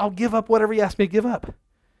I'll give up whatever he asks me to give up.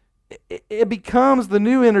 It becomes the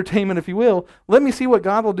new entertainment, if you will. Let me see what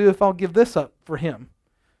God will do if I'll give this up for him.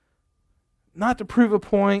 Not to prove a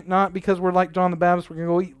point, not because we're like John the Baptist, we're going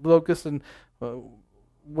to go eat locusts and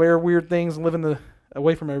wear weird things and live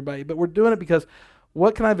away from everybody, but we're doing it because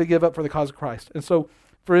what can I give up for the cause of Christ? And so,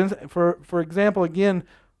 for example, again,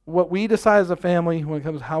 what we decide as a family when it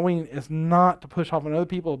comes to Halloween is not to push off on other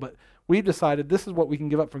people, but we've decided this is what we can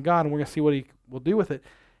give up for God, and we're going to see what he will do with it.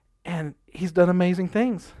 And he's done amazing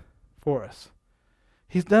things for us.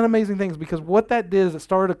 He's done amazing things because what that did is it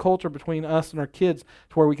started a culture between us and our kids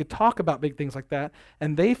to where we could talk about big things like that,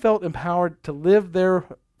 and they felt empowered to live their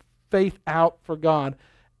faith out for God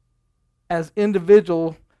as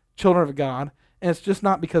individual children of God, and it's just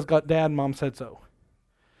not because dad and mom said so.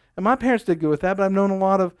 And my parents did good with that, but I've known a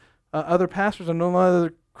lot of other pastors, I've known a lot of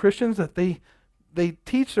other Christians that they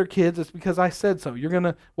teach their kids it's because I said so.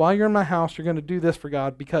 While you're in my house, you're going to do this for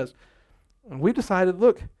God because. And we decided,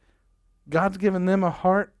 look, God's given them a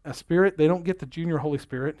heart, a spirit. They don't get the junior Holy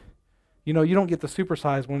Spirit. You know, you don't get the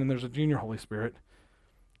supersized one and there's a junior Holy Spirit.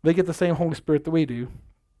 They get the same Holy Spirit that we do.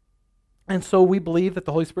 And so we believe that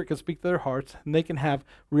the Holy Spirit can speak to their hearts and they can have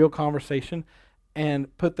real conversation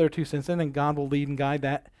and put their 2 cents in, and God will lead and guide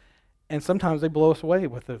that. And sometimes they blow us away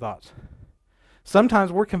with their thoughts.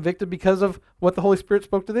 Sometimes we're convicted because of what the Holy Spirit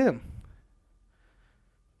spoke to them.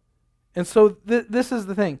 And so this is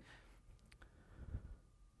the thing.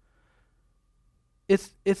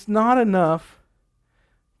 It's not enough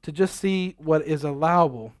to just see what is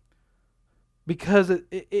allowable, because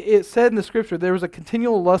it said in the scripture there was a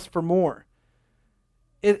continual lust for more.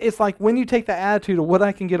 It's like when you take the attitude of what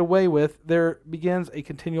I can get away with, there begins a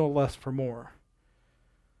continual lust for more.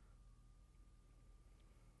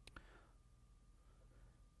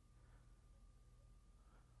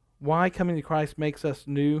 Why coming to Christ makes us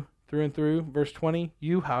new through and through. Verse 20,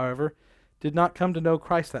 you, however, did not come to know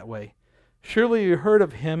Christ that way. Surely you heard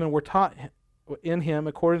of him and were taught in him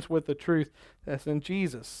according with the truth that's in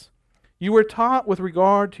Jesus. You were taught with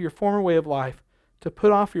regard to your former way of life to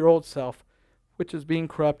put off your old self, which is being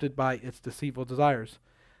corrupted by its deceitful desires.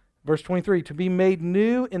 Verse 23, to be made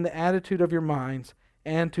new in the attitude of your minds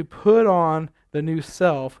and to put on the new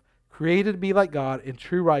self, created to be like God in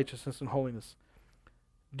true righteousness and holiness.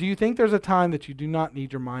 Do you think there's a time that you do not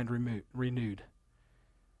need your mind renewed?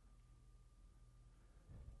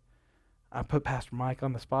 I put Pastor Mike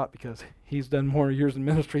on the spot because he's done more years in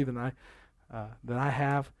ministry than I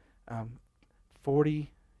have.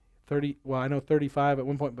 40, 30, well, I know 35 at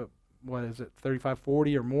one point, but what is it, 35,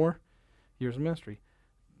 40 or more years of ministry.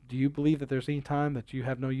 Do you believe that there's any time that you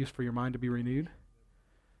have no use for your mind to be renewed?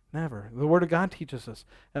 Never. The Word of God teaches us.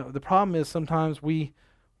 The problem is sometimes we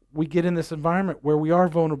get in this environment where we are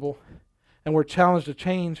vulnerable and we're challenged to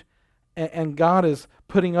change, and God is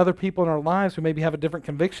putting other people in our lives who maybe have a different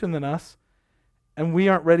conviction than us, and we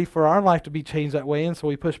aren't ready for our life to be changed that way, and so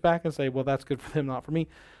we push back and say, well, that's good for them, not for me.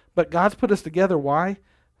 But God's put us together. Why?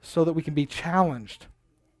 So that we can be challenged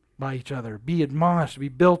by each other, be admonished, be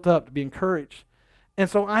built up, to be encouraged. And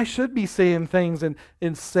so I should be seeing things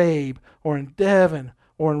in Sabe or in Devin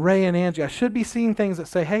or in Ray and Angie. I should be seeing things that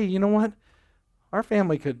say, hey, you know what? Our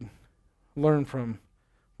family could learn from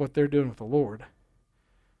what they're doing with the Lord.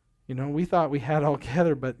 You know, we thought we had it all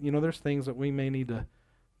together, but, you know, there's things that we may need to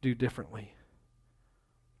do differently.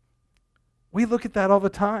 We look at that all the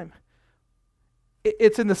time.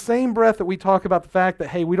 It's in the same breath that we talk about the fact that,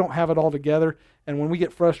 hey, we don't have it all together, and when we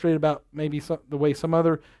get frustrated about maybe the way some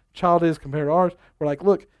other child is compared to ours, we're like,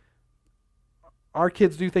 look, our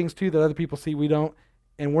kids do things too that other people see we don't,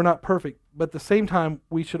 and we're not perfect. But at the same time,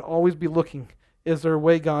 we should always be looking, is there a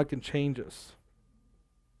way God can change us?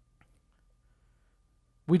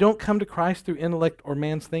 We don't come to Christ through intellect or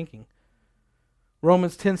man's thinking.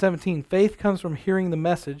 Romans 10:17, faith comes from hearing the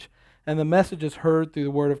message, and the message is heard through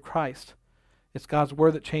the word of Christ. It's God's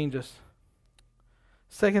word that changes.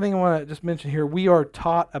 Second thing I want to just mention here, we are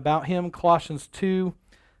taught about him. Colossians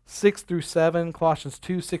 2:6-7. Colossians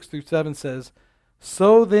 2:6-7 says,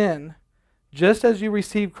 so then, just as you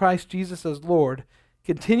received Christ Jesus as Lord,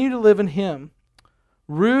 continue to live in him,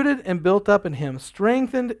 rooted and built up in him,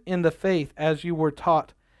 strengthened in the faith as you were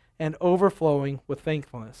taught, and overflowing with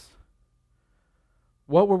thankfulness.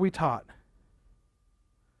 What were we taught?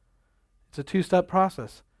 It's a two-step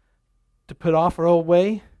process. To put off our old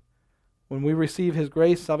way, when we receive his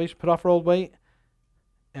grace, salvation, put off our old way,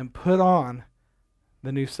 and put on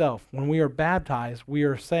the new self. When we are baptized, we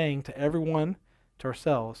are saying to everyone, to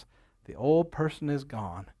ourselves, the old person is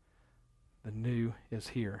gone, the new is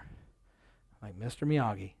here. Like Mr.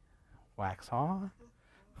 Miyagi, wax on,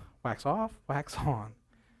 wax off, wax on.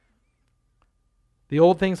 The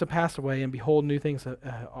old things have passed away, and behold, new things,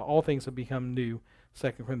 all things have become new.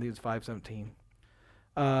 2 Corinthians 5:17.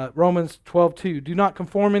 Romans 12:2. Do not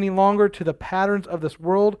conform any longer to the patterns of this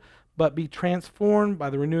world, but be transformed by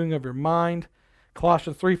the renewing of your mind.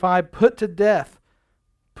 Colossians 3:5. Put to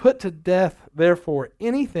death, therefore,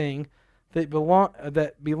 anything that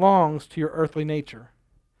belongs to your earthly nature.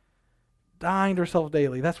 Dying to ourselves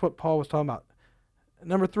daily. That's what Paul was talking about.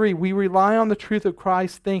 Number 3, we rely on the truth of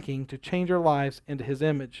Christ's thinking to change our lives into his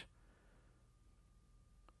image.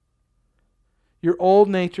 Your old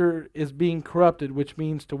nature is being corrupted, which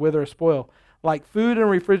means to wither or spoil, like food in a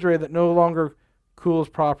refrigerator that no longer cools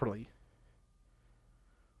properly.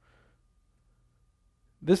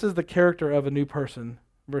 This is the character of a new person.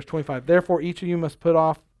 Verse 25, therefore each of you must put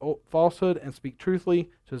off falsehood and speak truthfully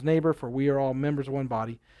to his neighbor, for we are all members of one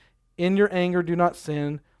body. In your anger do not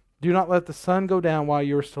sin. Do not let the sun go down while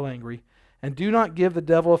you are still angry, and do not give the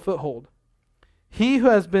devil a foothold. He who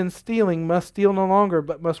has been stealing must steal no longer,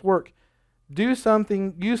 but must work. Do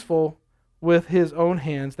something useful with his own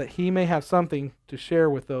hands, that he may have something to share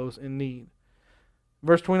with those in need.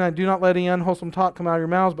 Verse 29, do not let any unwholesome talk come out of your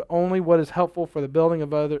mouths, but only what is helpful for the building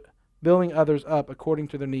others up according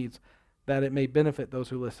to their needs, that it may benefit those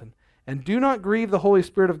who listen. And do not grieve the Holy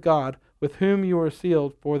Spirit of God, with whom you are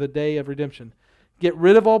sealed for the day of redemption. Get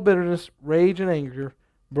rid of all bitterness, rage and anger,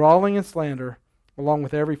 brawling and slander, along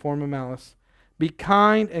with every form of malice. Be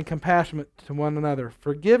kind and compassionate to one another,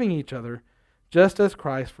 forgiving each other, just as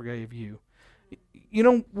Christ forgave you. You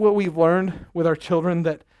know what we've learned with our children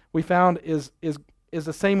that we found is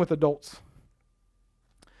the same with adults.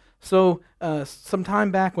 So some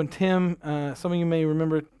time back when Tim, some of you may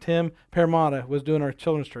remember Tim Paramata was doing our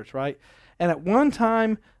children's church, right? And at one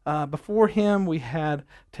time before him, we had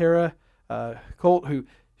Tara Colt, who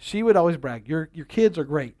she would always brag, your kids are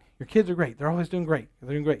great. Your kids are great. They're always doing great.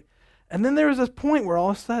 They're doing great. And then there was this point where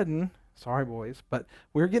all of a sudden, sorry boys, but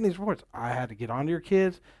we were getting these reports. I had to get onto your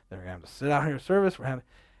kids. They're going to have to sit out here in service.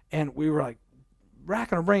 And we were like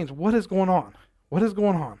racking our brains. What is going on? What is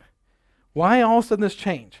going on? Why all of a sudden this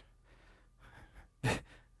change? Did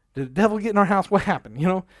the devil get in our house? What happened? You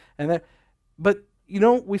know? But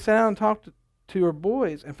we sat down and talked to our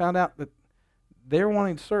boys and found out that they're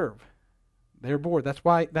wanting to serve. They're bored.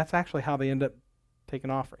 That's actually how they end up take an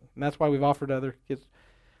offering. And that's why we've offered to other kids.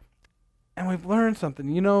 And we've learned something.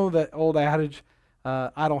 You know that old adage,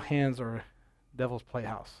 idle hands are devil's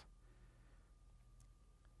playhouse.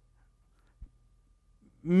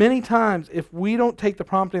 Many times, if we don't take the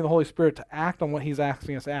prompting of the Holy Spirit to act on what he's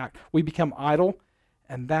asking us to act, we become idle,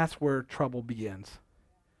 and that's where trouble begins.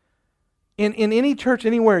 In any church,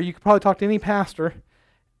 anywhere, you could probably talk to any pastor,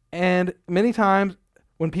 and many times,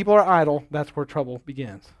 when people are idle, that's where trouble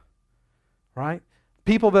begins. Right?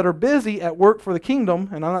 People that are busy at work for the kingdom,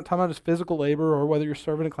 and I'm not talking about just physical labor or whether you're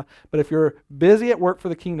serving a class, but if you're busy at work for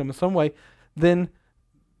the kingdom in some way, then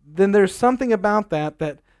there's something about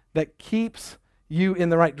that keeps you in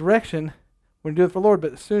the right direction when you do it for the Lord,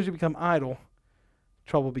 but as soon as you become idle,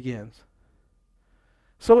 trouble begins.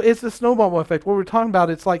 So it's the snowball effect. What we're talking about,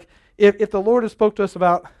 it's like if the Lord has spoke to us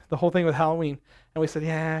about the whole thing with Halloween, and we said,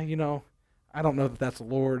 yeah, I don't know that that's the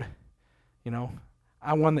Lord.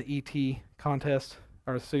 I won the E.T. contest,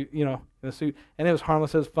 or the suit, the suit, and it was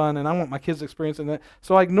harmless, it was fun, and I want my kids to experience that.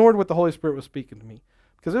 So I ignored what the Holy Spirit was speaking to me,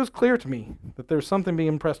 because it was clear to me that there's something being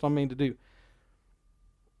impressed on me to do.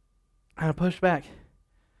 And I pushed back.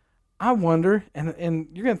 I wonder, and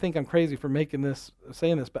you're going to think I'm crazy for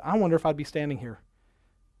saying this, but I wonder if I'd be standing here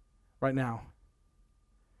right now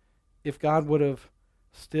if God would have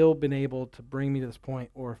still been able to bring me to this point,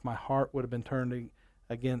 or if my heart would have been turned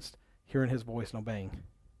against hearing his voice and obeying.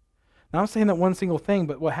 Now I'm saying that one single thing,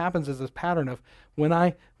 but what happens is this pattern of when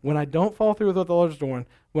I don't follow through with what the Lord's doing,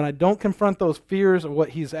 when I don't confront those fears of what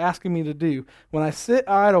he's asking me to do, when I sit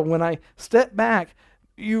idle, when I step back,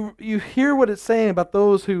 you hear what it's saying about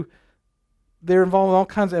those who they're involved in all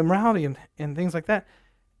kinds of immorality and things like that.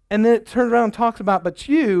 And then it turns around and talks about, but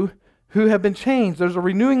you who have been changed, there's a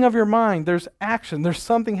renewing of your mind, there's action, there's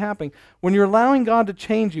something happening. When you're allowing God to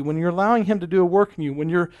change you, when you're allowing him to do a work in you, when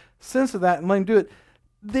you're sense of that and letting him do it,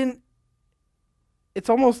 then it's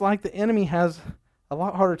almost like the enemy has a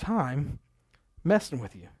lot harder time messing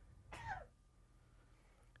with you.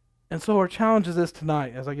 And so our challenge is this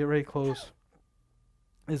tonight, as I get ready to close,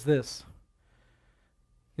 is this.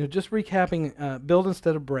 Just recapping, build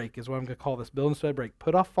instead of break is what I'm going to call this. Build instead of break.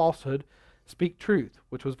 Put off falsehood, speak truth,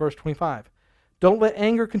 which was verse 25. Don't let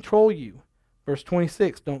anger control you. Verse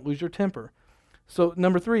 26, don't lose your temper. So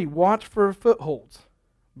number 3, watch for footholds.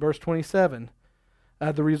 Verse 27.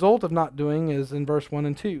 The result of not doing is in verse 1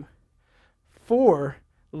 and 2. 4,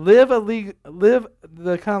 live the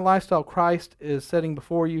kind of lifestyle Christ is setting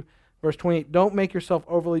before you. Verse 28, don't make yourself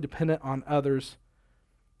overly dependent on others.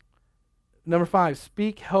 Number 5,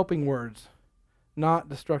 speak helping words, not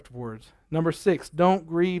destructive words. Number 6, don't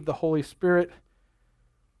grieve the Holy Spirit.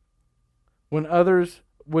 When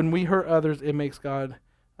we hurt others, it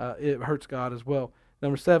hurts God as well.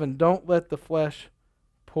 Number 7, don't let the flesh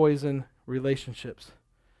poison relationships.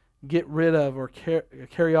 Get rid of or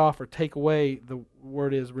carry off or take away, the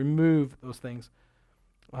word is remove those things.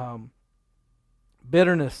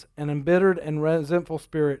 Bitterness, an embittered and resentful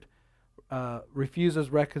spirit refuses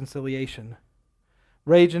reconciliation.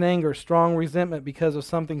 Rage and anger, strong resentment because of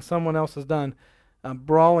something someone else has done,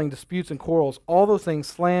 brawling, disputes and quarrels, all those things,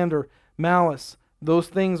 slander, malice, those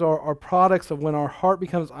things are products of when our heart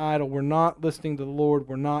becomes idle. We're not listening to the Lord.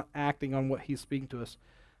 We're not acting on what he's speaking to us.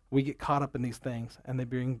 We get caught up in these things, and they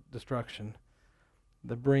bring destruction.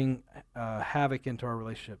 They bring havoc into our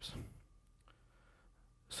relationships.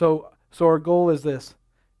 So our goal is this,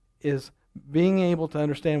 is being able to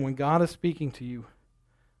understand when God is speaking to you,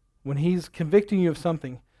 when he's convicting you of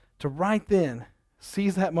something, to right then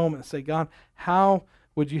seize that moment and say, God, how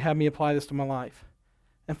would you have me apply this to my life?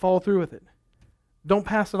 And follow through with it. Don't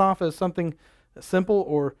pass it off as something simple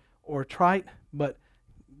or trite, but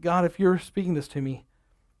God, if you're speaking this to me,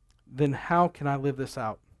 then how can I live this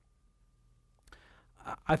out?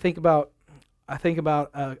 I think about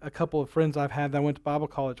a couple of friends I've had that went to Bible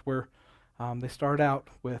college where they started out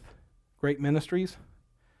with great ministries,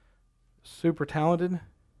 super talented,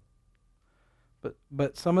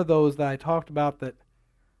 but some of those that I talked about that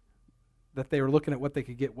they were looking at what they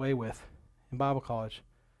could get away with in Bible college.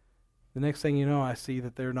 The next thing you know, I see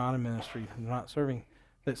that they're not in ministry, they're not serving.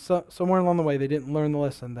 That somewhere along the way they didn't learn the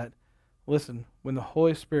lesson that, listen, when the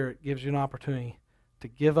Holy Spirit gives you an opportunity to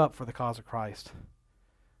give up for the cause of Christ,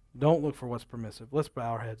 don't look for what's permissive. Let's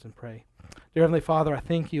bow our heads and pray. Dear Heavenly Father, I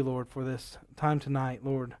thank you, Lord, for this time tonight,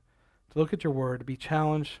 Lord, to look at your word, to be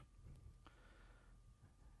challenged.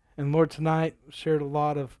 And Lord, tonight shared a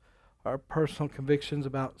lot of our personal convictions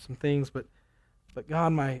about some things, but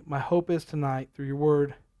God, my hope is tonight through your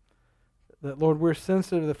word that, Lord, we're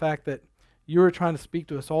sensitive to the fact that you are trying to speak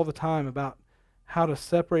to us all the time about how to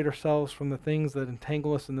separate ourselves from the things that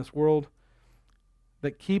entangle us in this world,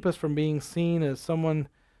 that keep us from being seen as someone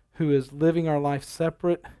who is living our life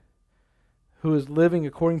separate, who is living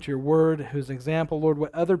according to your word, whose example, Lord,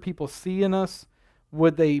 what other people see in us,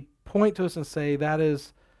 would they point to us and say, that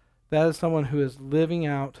is someone who is living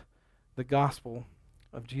out the gospel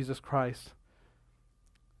of Jesus Christ?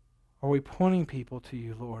 Are we pointing people to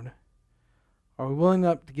you, Lord? Are we willing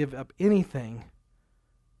to give up anything,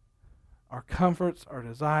 our comforts, our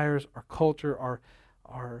desires, our culture, our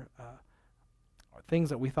things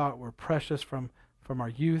that we thought were precious from our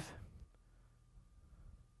youth?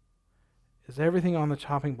 Is everything on the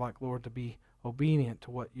chopping block, Lord, to be obedient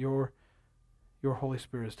to what your Holy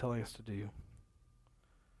Spirit is telling us to do?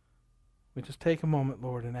 We just take a moment,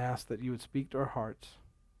 Lord, and ask that you would speak to our hearts.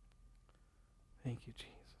 Thank you,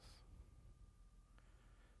 Jesus.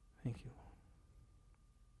 Thank you, Lord.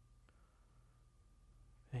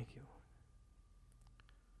 Thank you, Lord.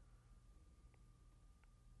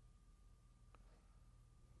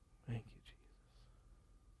 Thank you, Jesus.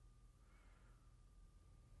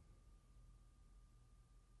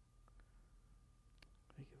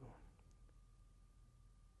 Thank you, Lord.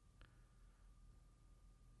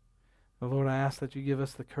 Now, Lord, I ask that you give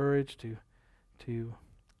us the courage to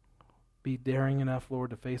be daring enough,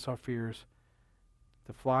 Lord, to face our fears,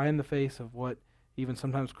 to fly in the face of what even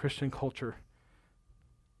sometimes Christian culture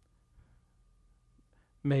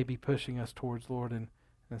may be pushing us towards, Lord, and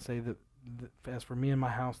say that as for me and my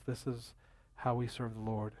house, this is how we serve the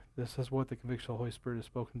Lord. This is what the conviction of the Holy Spirit has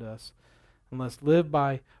spoken to us. And let's live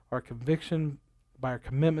by our conviction, by our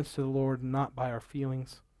commitments to the Lord, not by our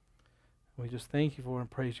feelings. We just thank you for it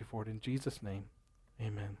and praise you for it. In Jesus' name,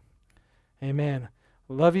 amen. Amen.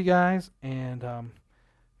 Love you guys, and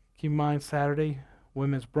keep in mind Saturday,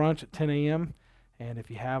 women's brunch at 10 a.m. And if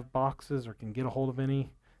you have boxes or can get a hold of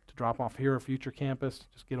any to drop off here or future campus,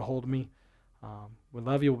 just get a hold of me. We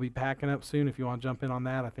love you. We'll be packing up soon. If you want to jump in on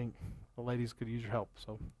that, I think the ladies could use your help.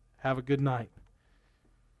 So have a good night.